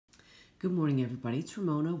Good morning, everybody. It's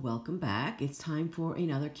Ramona. Welcome back. It's time for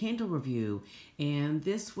another candle review. And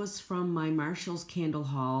this was from my Marshall's candle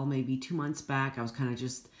haul maybe 2 months back. I was kind of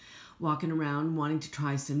just walking around wanting to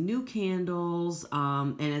try some new candles.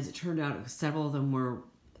 And as it turned out, several of them were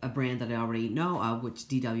a brand that I already know of, which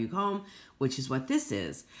DW Home, which is what this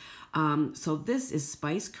is. So this is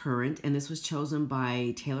Spice Currant, and this was chosen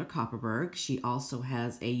by Taylor Copperberg. She also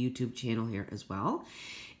has a YouTube channel here as well.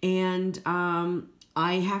 And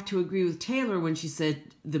I have to agree with Taylor when she said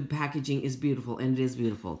the packaging is beautiful, and it is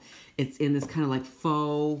beautiful. It's in this kind of like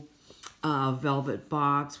faux velvet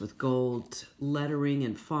box with gold lettering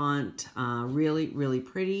and font. Really, really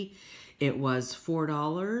pretty. It was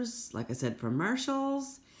 $4, like I said, from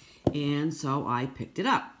Marshall's, and so I picked it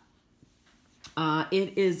up.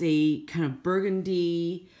 It is a kind of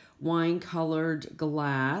burgundy wine-colored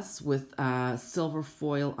glass with silver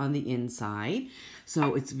foil on the inside.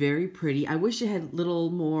 So it's very pretty. I wish it had little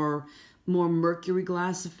more mercury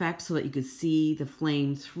glass effect so that you could see the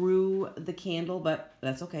flame through the candle, but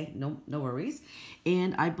that's okay. No worries.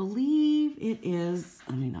 And I believe it is,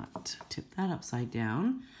 let me not tip that upside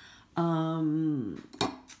down. Poured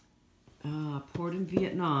in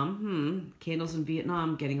Vietnam. Candles in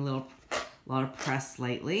Vietnam getting a lot of press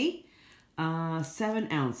lately. 7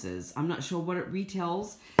 ounces. I'm not sure what it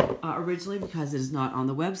retails originally because it is not on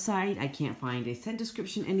the website. I can't find a scent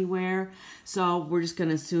description anywhere. So we're just going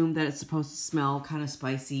to assume that it's supposed to smell kind of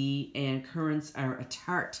spicy, and currants are a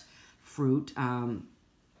tart fruit. On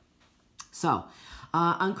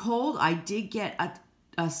cold, I did get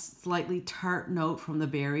a slightly tart note from the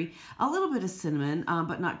berry. A little bit of cinnamon,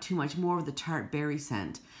 but not too much. More of the tart berry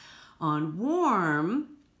scent. On warm,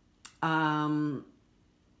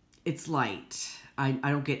 it's light. I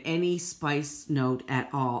don't get any spice note at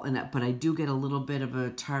all, but I do get a little bit of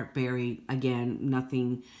a tart berry. Again,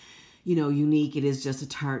 nothing, unique. It is just a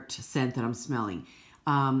tart scent that I'm smelling.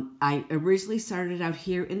 I originally started out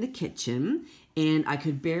here in the kitchen, and I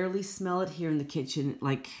could barely smell it here in the kitchen,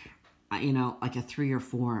 like a 3 or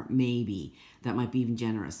 4 maybe. That might be even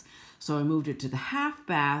generous. So I moved it to the half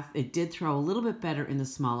bath. It did throw a little bit better in the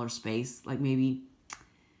smaller space, like maybe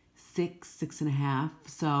 6.5.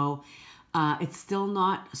 So it's still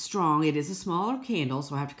not strong. It is a smaller candle,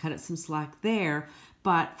 so I have to cut it some slack there.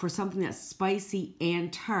 But for something that's spicy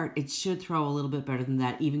and tart, it should throw a little bit better than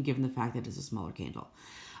that, even given the fact that it's a smaller candle.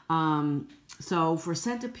 So for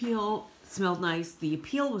scent appeal, it smelled nice. The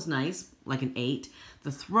appeal was nice, like an 8.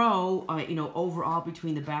 The throw, overall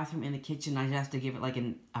between the bathroom and the kitchen, I'd have to give it like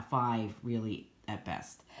a 5, really, at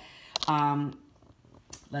best.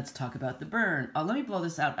 Let's talk about the burn. Let me blow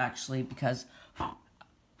this out, actually, because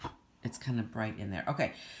it's kind of bright in there.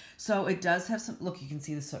 Okay, so it does have some... Look, you can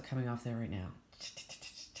see the soot coming off there right now.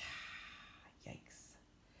 Yikes.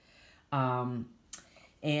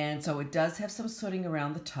 And so it does have some sooting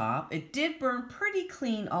around the top. It did burn pretty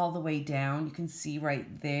clean all the way down. You can see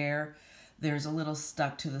right there. There's a little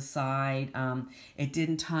stuck to the side. It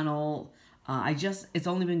didn't tunnel. It's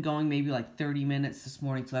only been going maybe like 30 minutes this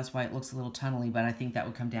morning, so that's why it looks a little tunnely, but I think that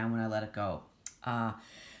would come down when I let it go. Overall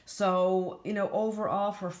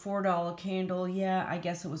for a $4 candle, yeah, I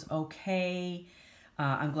guess it was okay.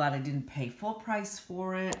 I'm glad I didn't pay full price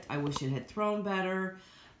for it. I wish it had thrown better,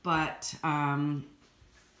 but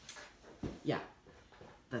yeah,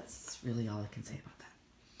 that's really all I can say about that.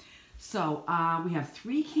 So we have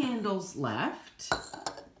 3 candles left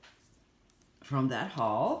from that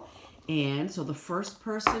haul. And so the first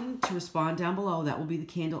person to respond down below, that will be the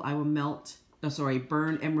candle I will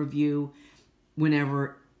burn and review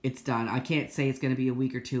whenever it's done. I can't say it's going to be a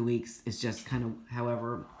week or 2 weeks. It's just kind of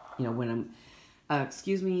however, when I'm,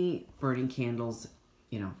 burning candles,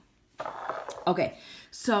 Okay,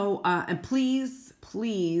 so, and please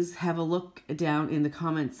have a look down in the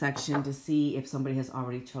comment section to see if somebody has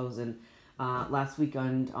already chosen. Last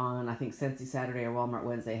weekend on, I think, Scentsy Saturday or Walmart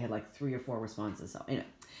Wednesday, I had like 3 or 4 responses. So, anyway,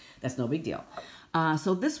 that's no big deal.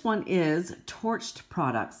 So this one is Torched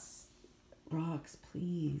Products. Rox,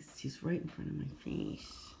 please. She's right in front of my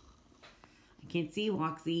face. I can't see,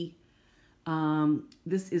 Roxy.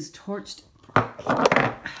 This is Torched.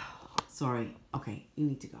 Sorry. Okay, you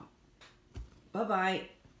need to go. Bye-bye.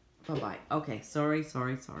 Bye-bye. Okay, sorry.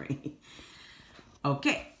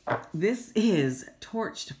 Okay, this is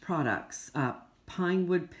Torched Products.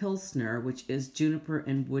 Pinewood Pilsner, which is juniper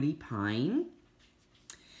and woody pine.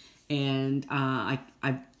 And I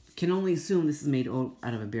can only assume this is made out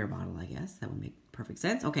of a beer bottle, I guess. That would make perfect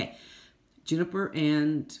sense. Okay, juniper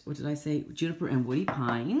and, what did I say? Juniper and woody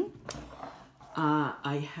pine.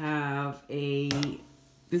 I have a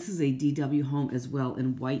This is a DW home as well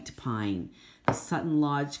in white pine. The Sutton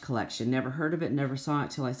Lodge collection. Never heard of it, never saw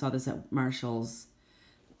it till I saw this at Marshall's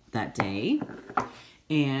that day.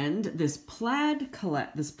 And this plaid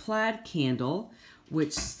candle,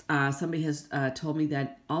 which somebody has told me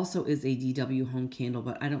that also is a DW home candle,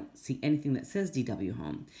 but I don't see anything that says DW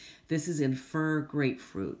home. This is in fir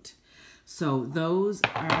grapefruit. So those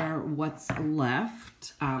are what's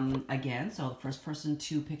left. Again, so the first person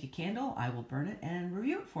to pick a candle, I will burn it and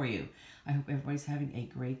review it for you. I hope everybody's having a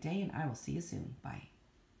great day, and I will see you soon. Bye.